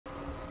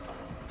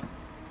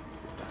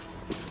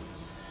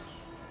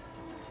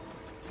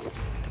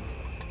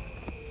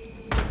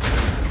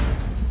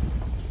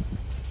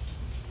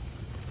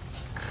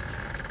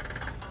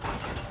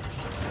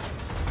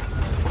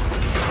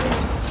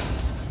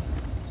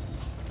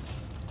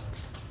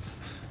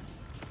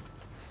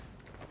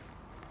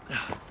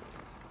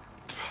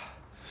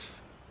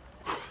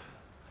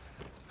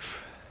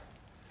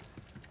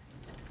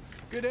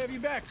Good to have you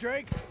back,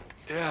 Drake.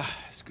 Yeah,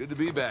 it's good to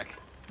be back.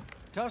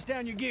 Toss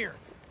down your gear.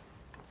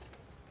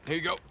 Here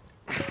you go.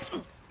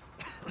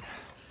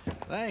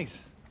 Thanks.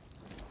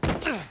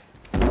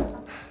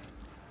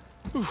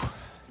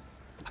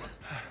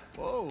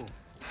 Whoa,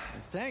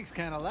 this tank's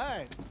kind of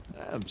light.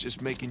 I'm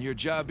just making your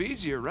job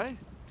easier, right?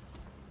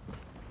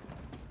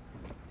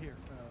 Here,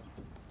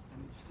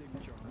 I need your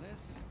signature on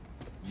this.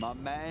 My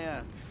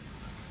man.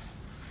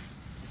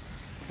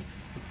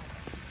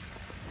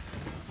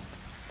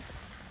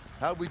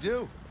 How'd we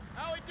do?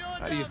 How we doing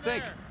How do you down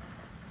think? there?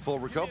 Full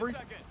recovery?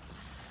 Give me a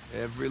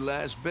second. Every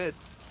last bit.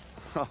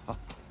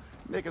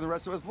 Making the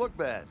rest of us look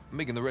bad.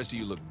 Making the rest of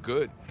you look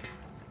good.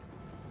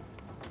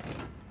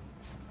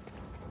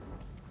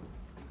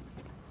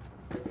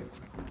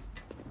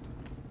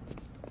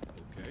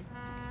 Okay.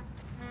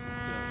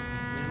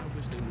 Man, I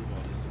wish they moved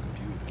all this to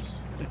computers.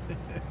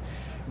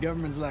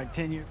 Government's like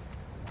 10 years.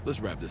 Let's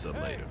wrap this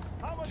up later.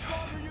 How much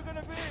longer are you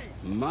gonna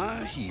be?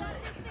 My hero.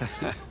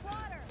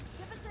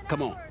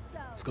 Come on.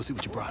 Let's go see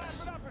what you brought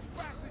us. Wrap it up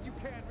as fast as you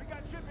can. We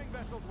got shipping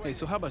vessels Hey, waiting.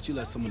 so how about you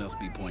let someone else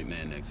be point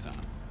man next time?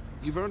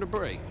 You've earned a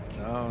break.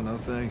 No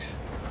thanks.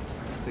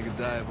 Take a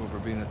dive over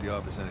being at the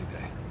office any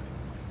day.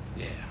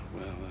 Yeah,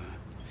 well,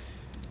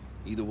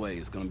 either way,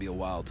 it's gonna be a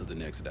while to the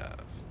next dive. What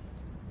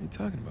are you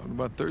talking about? What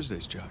about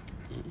Thursday's job?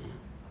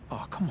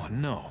 Oh, come on,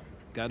 no.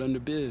 Got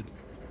underbid.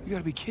 You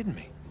gotta be kidding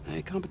me.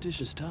 Hey,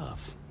 competition's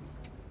tough.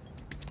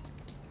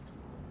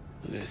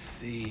 Let's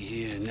see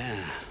here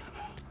now.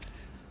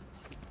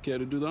 Care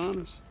to do the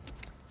honors?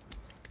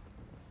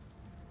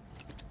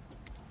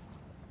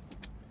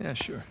 Yeah,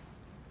 sure.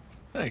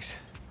 Thanks.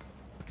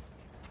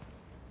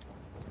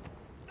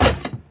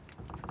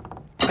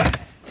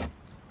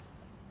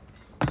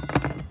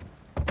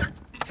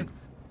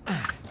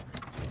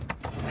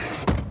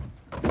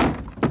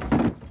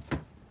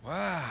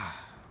 Wow.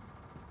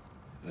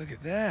 Look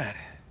at that.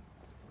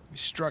 We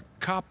struck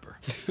copper.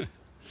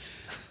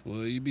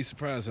 Well, you'd be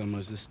surprised how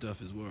much this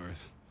stuff is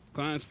worth.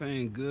 Client's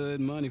paying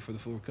good money for the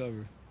full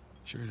recovery.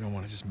 Sure you don't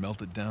want to just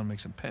melt it down,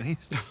 make some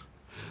pennies?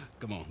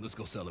 Come on, let's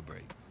go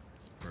celebrate.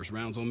 First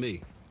round's on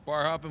me.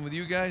 Bar hopping with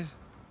you guys?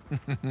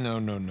 No.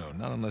 Not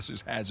unless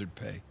there's hazard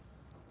pay.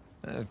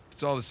 If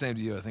it's all the same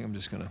to you, I think I'm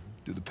just gonna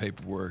do the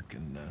paperwork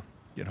and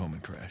get home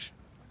and crash.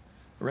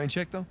 A rain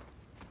check, though?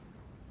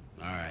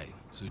 All right,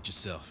 suit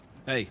yourself.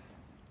 Hey,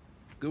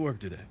 good work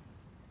today.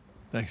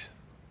 Thanks.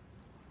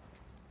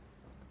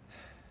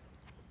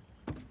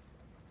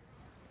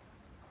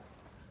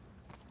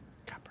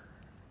 Copper.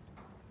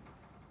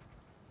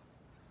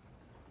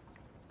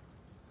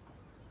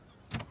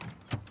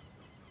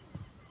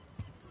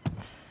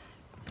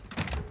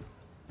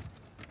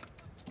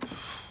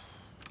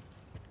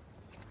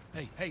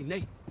 Hey,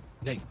 Nate.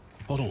 Nate,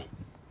 hold on.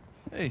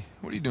 Hey,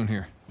 what are you doing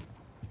here?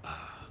 I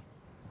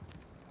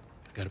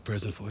got a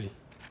present for you.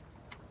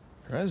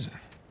 Present?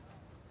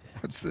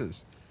 What's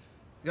this?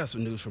 Got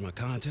some news from my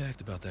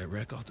contact about that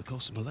wreck off the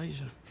coast of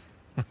Malaysia.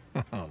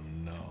 Oh,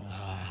 no.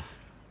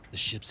 The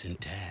ship's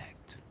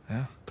intact.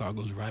 Yeah?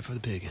 Cargo's right for the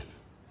picking.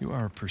 You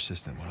are a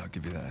persistent one, I'll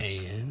give you that.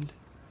 And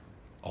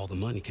all the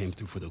money came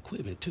through for the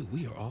equipment, too.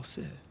 We are all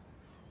set.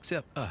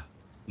 Except,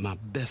 my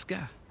best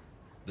guy.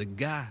 The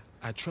guy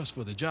I trust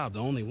for the job, the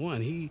only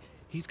one.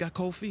 He's got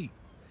cold feet.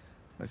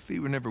 My feet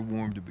were never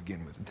warm to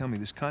begin with. And tell me,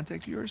 this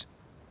contact of yours,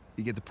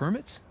 you get the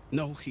permits?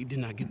 No, he did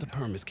not get the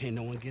permits. Can't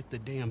no one get the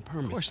damn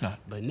permits. Of course not.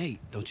 But Nate,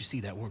 don't you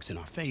see that works in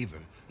our favor?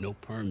 No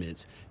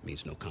permits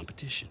means no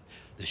competition.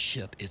 The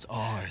ship is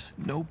ours.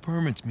 No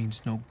permits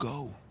means no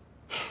go.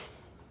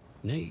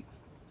 Nate,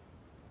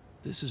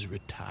 this is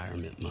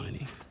retirement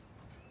money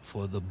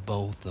for the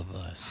both of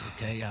us,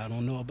 okay? I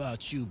don't know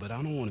about you, but I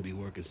don't want to be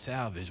working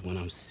salvage when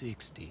I'm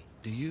 60.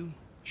 Do you?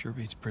 Sure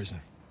beats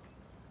prison.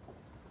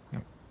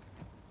 No.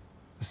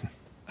 Listen,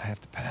 I have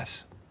to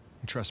pass.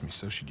 And trust me,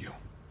 so should you.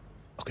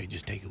 Okay,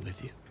 just take it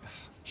with you.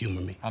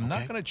 Humor me. I'm okay?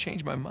 not gonna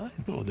change my mind.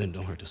 Oh, then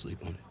don't hurt to sleep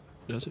on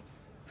it, does it?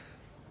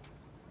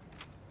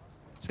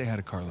 Say hi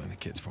to Carla and the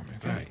kids for me,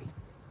 okay? All right.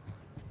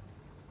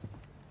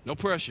 No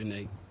pressure,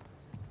 Nate.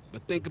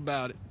 But think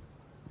about it.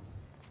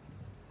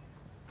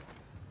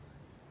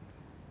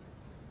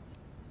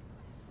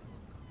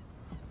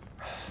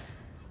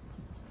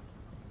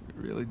 You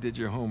really did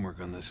your homework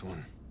on this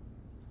one.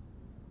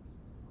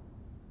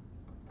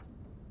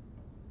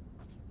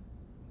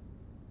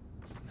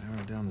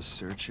 Narrow down the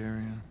search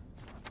area.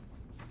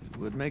 It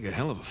would make a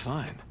hell of a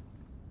find.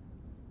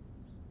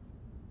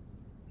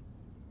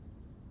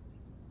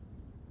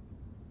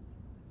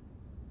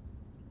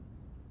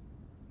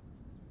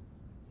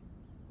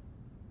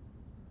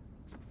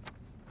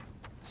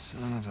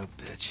 Son of a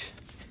bitch.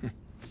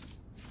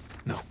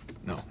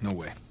 No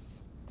way.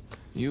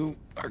 You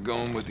are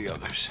going with the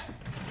others.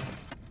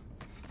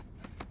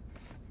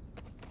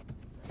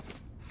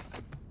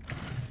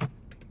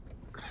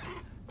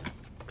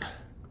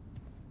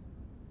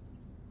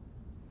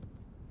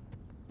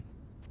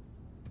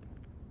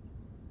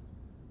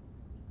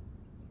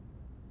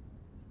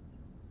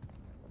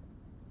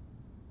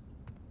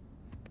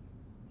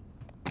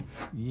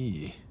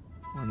 Yee.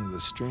 One of the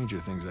stranger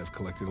things I've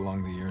collected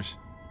along the years.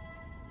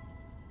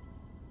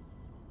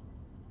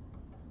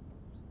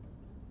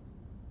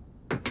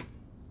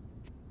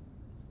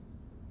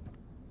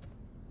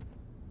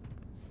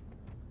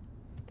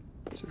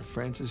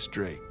 Francis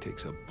Drake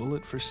takes a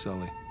bullet for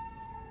Sully.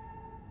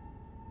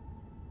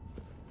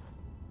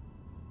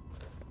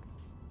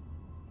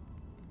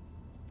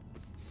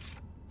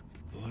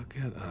 Look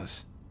at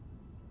us.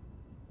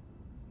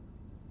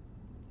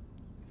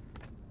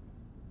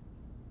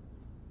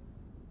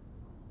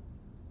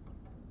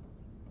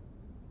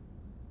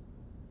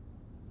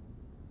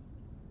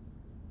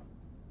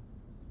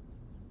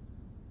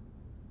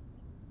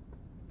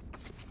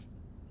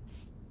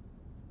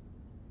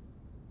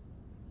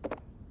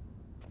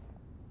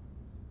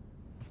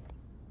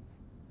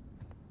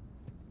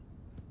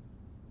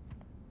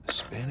 A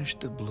Spanish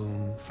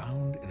doubloon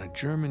found in a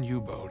German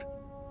U-boat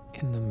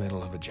in the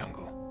middle of a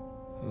jungle.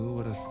 Who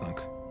would have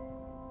thunk?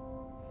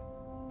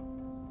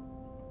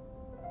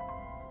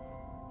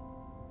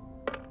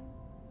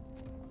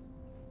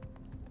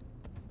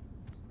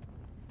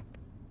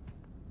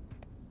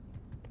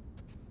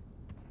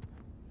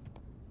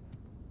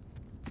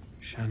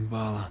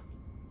 Shambhala.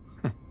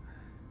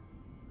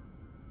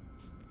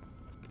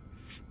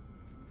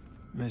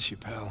 Miss you,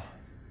 pal.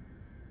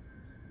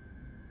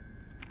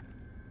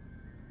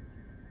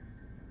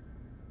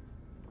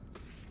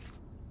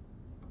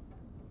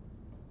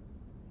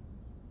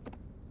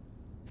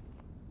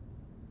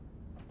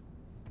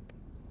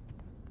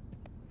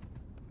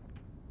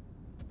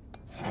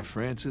 Sir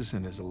Francis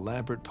and his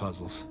elaborate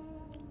puzzles.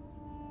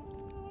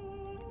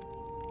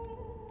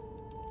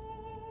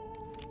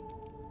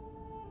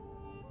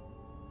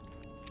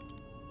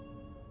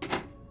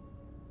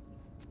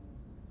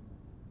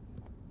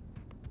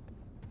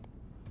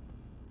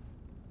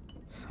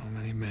 So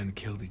many men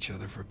killed each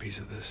other for a piece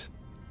of this.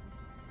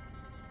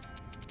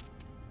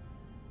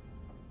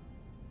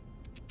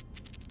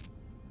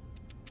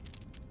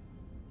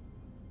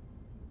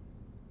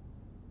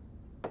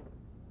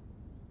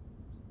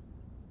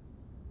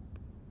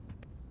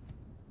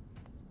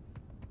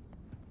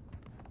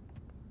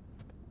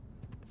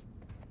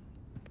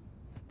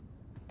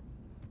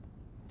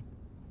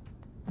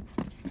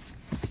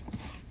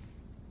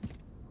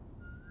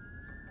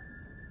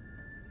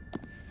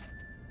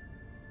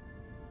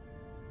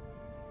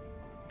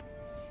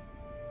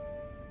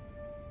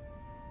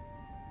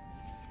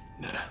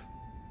 Nah.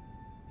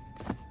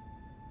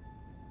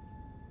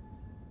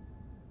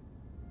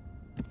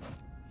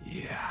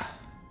 Yeah.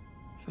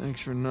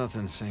 Thanks for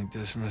nothing, St.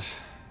 Dismas.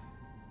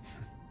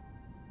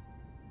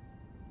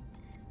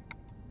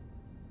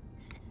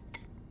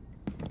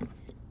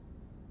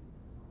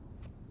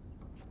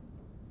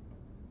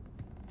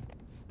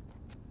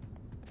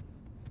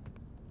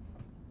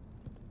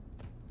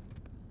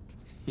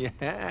 Yeah.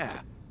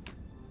 Here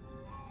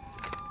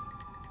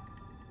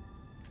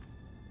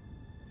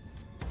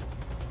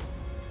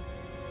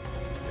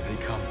they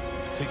come.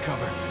 Take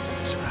cover.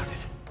 I'm surrounded.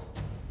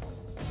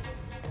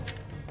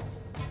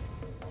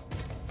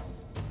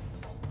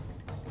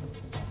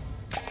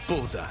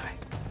 Bullseye.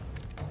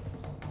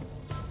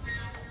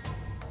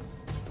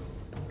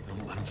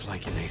 Don't let him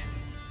flank you, Nate.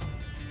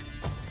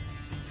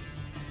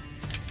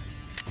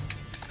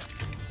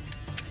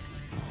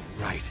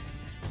 All right.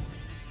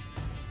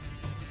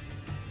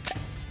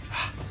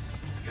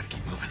 I gotta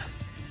keep moving.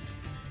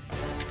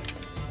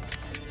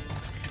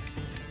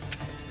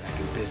 Back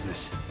in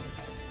business.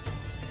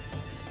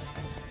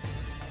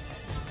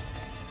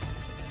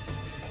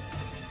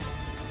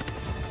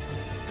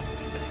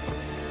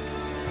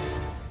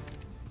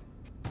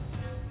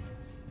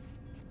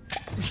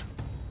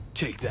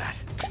 Take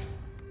that.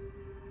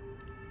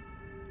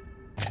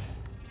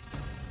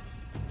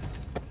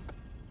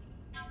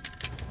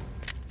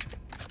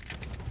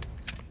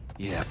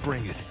 Yeah,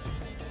 bring it.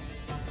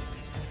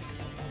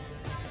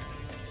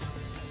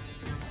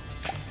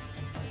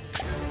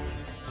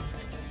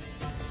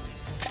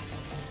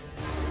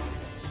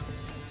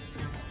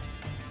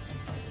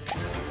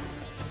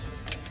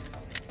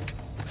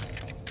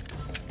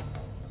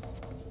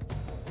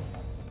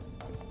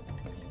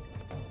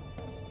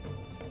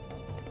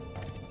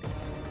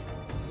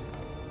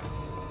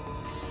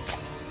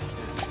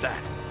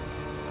 That.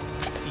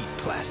 Eat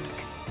plastic.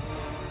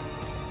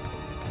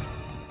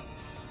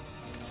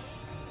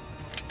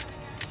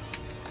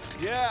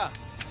 Yeah,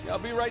 I'll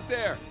be right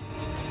there.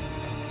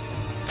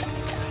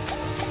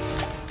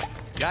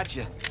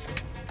 Gotcha.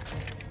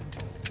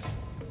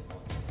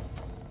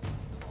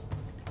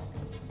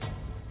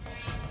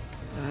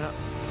 Well,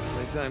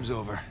 playtime's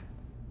over.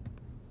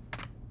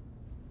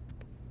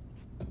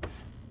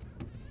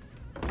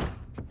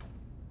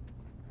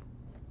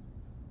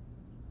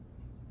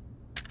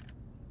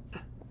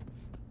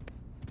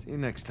 See you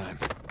next time.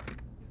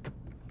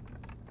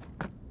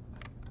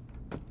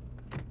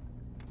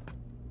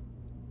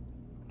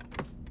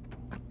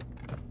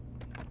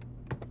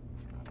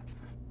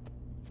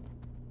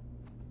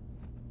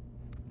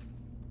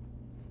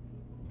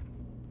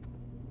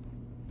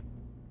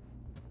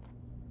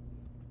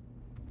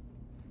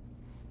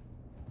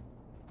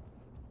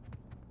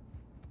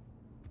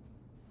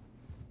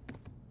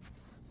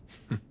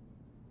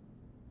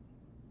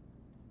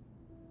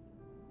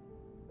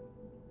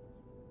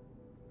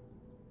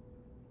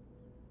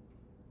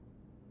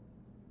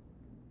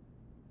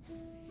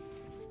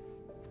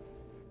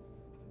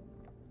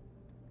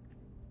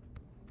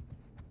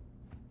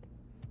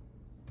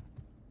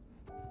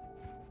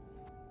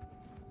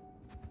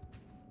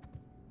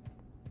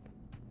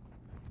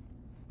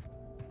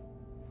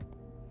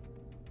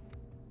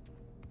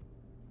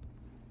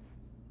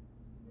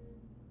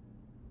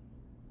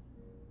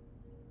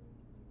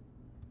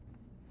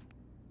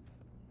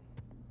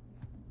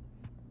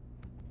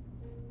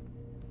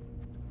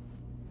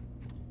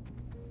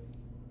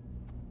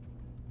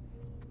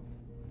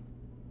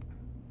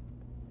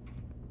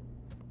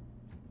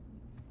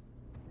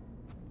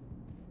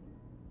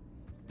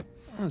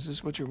 Oh, is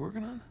this what you're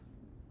working on?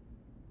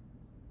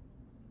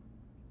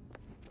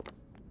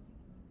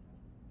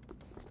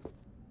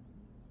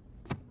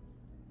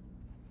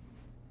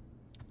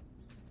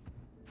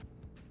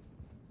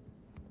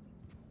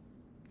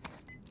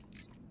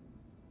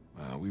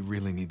 Wow, we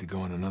really need to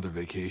go on another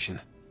vacation.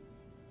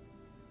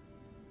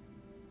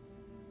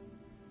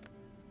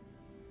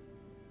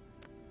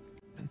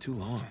 Been too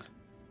long.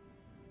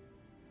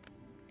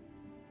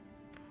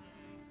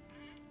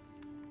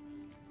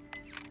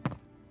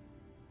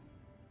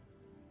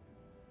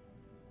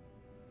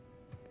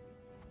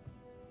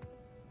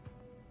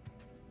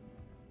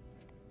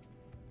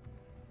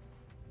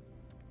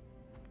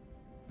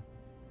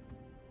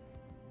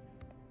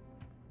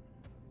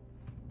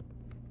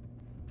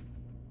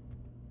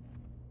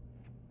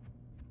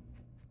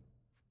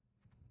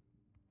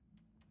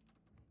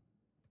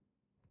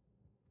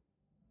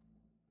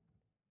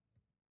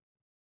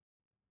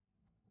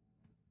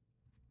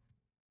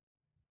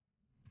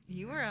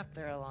 You were up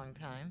there a long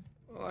time.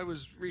 Well, I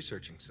was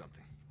researching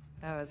something.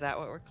 Oh, is that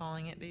what we're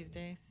calling it these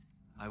days?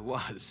 I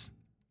was.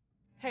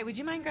 Hey, would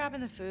you mind grabbing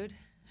the food?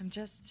 I'm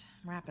just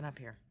wrapping up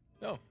here.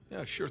 Oh,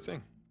 yeah, sure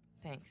thing.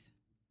 Thanks.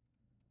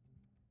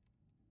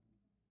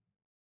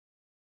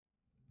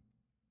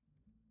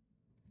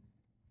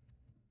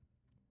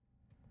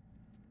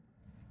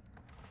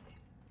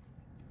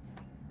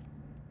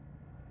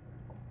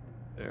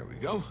 There we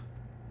go.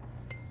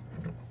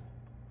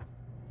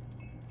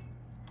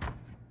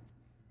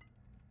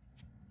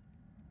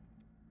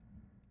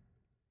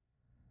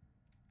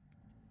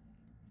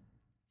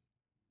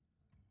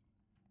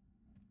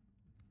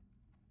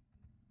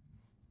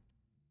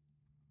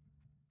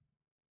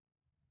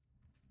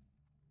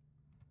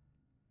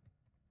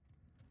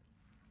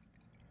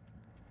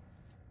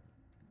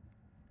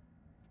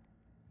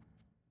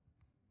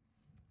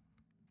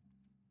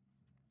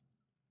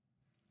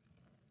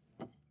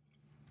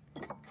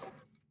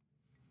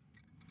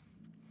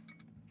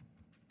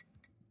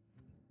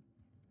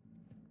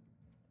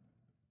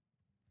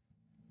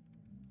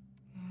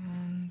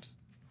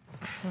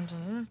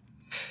 And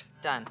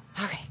done.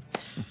 Okay.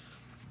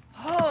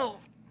 Oh.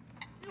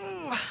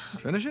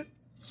 Finish it?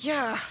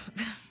 Yeah.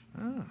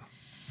 Oh.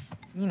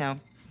 You know,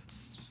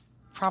 it's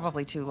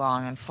probably too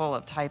long and full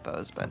of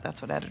typos, but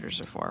that's what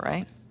editors are for,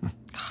 right? God,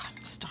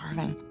 I'm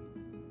starving.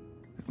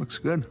 It looks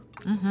good.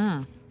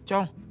 Mm-hmm.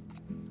 So,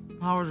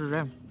 how was your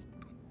day?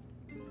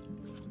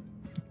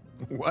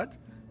 What?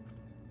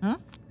 Hmm?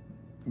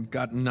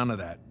 Got none of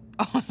that.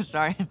 Oh,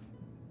 sorry.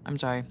 I'm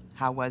sorry.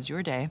 How was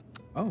your day?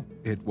 Oh,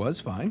 it was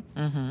fine.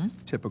 Mm-hmm.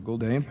 Typical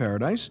day in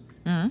paradise.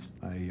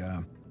 Mm-hmm.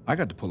 I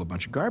got to pull a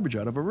bunch of garbage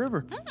out of a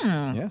river.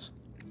 Yes.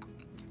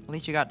 At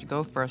least you got to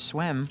go for a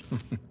swim.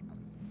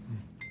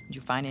 Did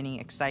you find any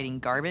exciting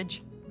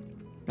garbage?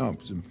 Oh, it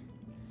was some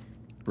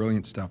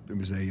brilliant stuff. It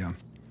was a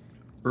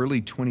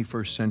early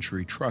 21st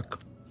century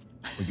truck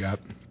we got.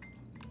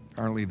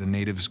 Apparently the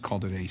natives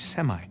called it a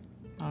semi.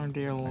 Oh,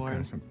 dear That Lord.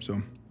 kind of stuff.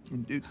 So,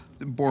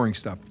 boring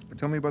stuff.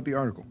 Tell me about the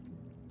article.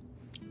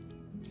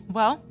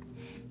 Well,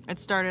 it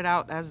started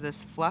out as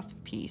this fluff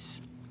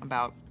piece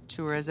about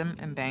tourism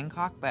in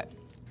Bangkok, but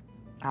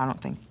I don't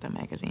think the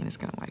magazine is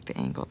gonna like the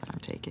angle that I'm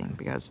taking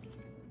because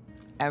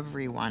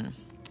everyone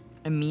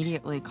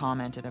immediately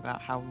commented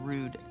about how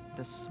rude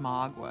the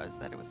smog was,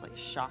 that it was like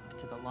shock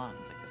to the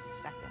lungs, like the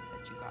second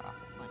that you got off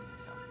the plane.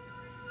 So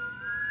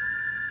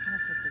kind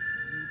of took this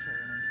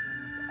U-turn and became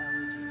this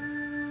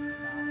elegy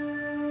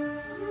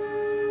about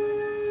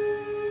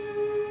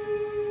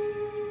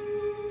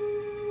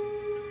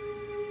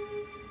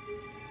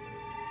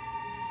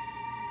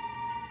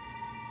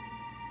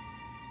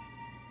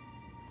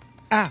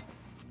Ah!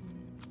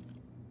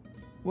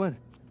 What?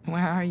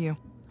 Where are you?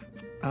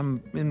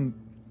 I'm in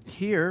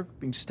here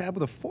being stabbed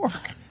with a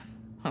fork.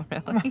 Oh,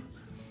 really?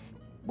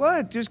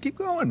 What? Just keep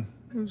going.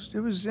 It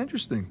was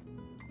interesting.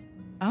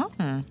 Oh,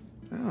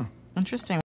 Yeah. interesting.